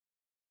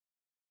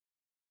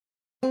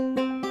When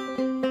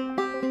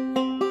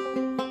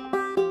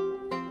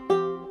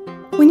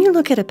you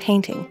look at a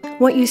painting,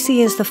 what you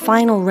see is the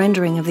final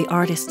rendering of the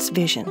artist's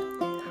vision.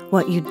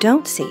 What you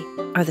don't see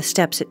are the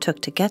steps it took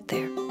to get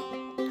there.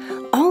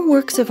 All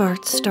works of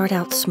art start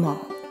out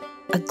small,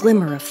 a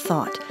glimmer of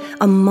thought,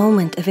 a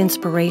moment of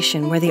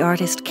inspiration where the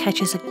artist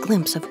catches a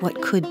glimpse of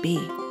what could be.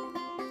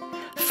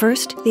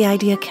 First, the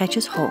idea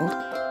catches hold,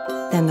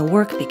 then the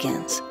work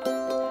begins.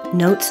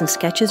 Notes and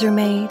sketches are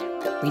made,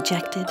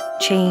 rejected,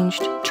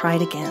 changed,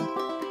 tried again,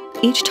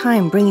 each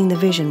time bringing the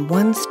vision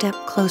one step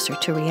closer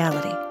to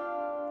reality.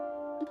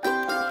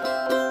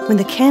 When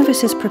the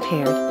canvas is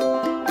prepared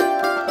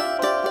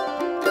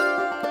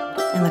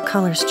and the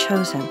colors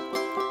chosen,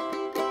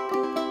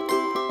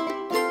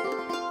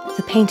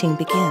 the painting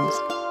begins,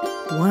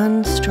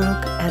 one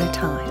stroke at a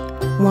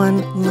time,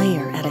 one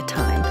layer at a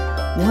time,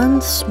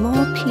 one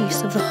small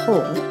piece of the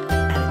whole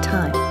at a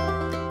time.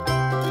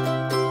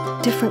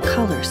 Different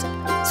colors,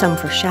 some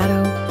for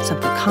shadow, some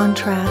for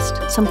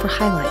contrast, some for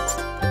highlights.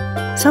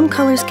 Some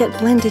colors get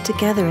blended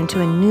together into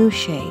a new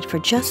shade for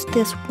just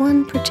this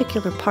one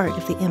particular part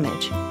of the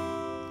image.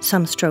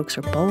 Some strokes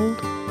are bold,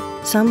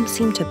 some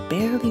seem to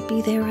barely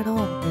be there at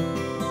all.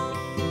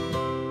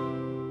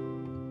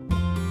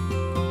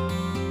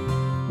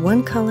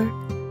 One color,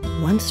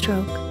 one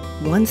stroke,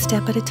 one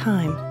step at a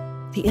time,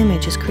 the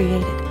image is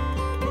created.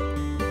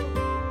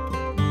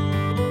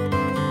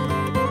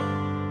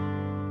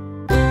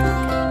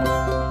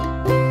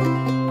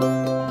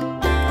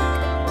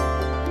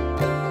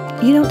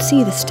 You don't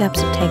see the steps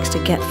it takes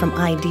to get from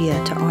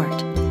idea to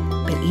art,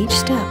 but each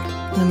step,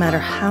 no matter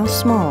how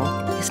small,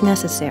 is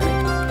necessary.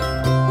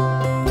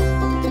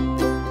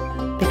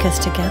 Because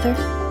together,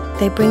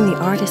 they bring the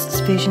artist's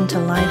vision to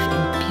life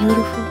in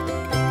beautiful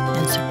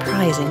and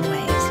surprising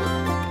ways.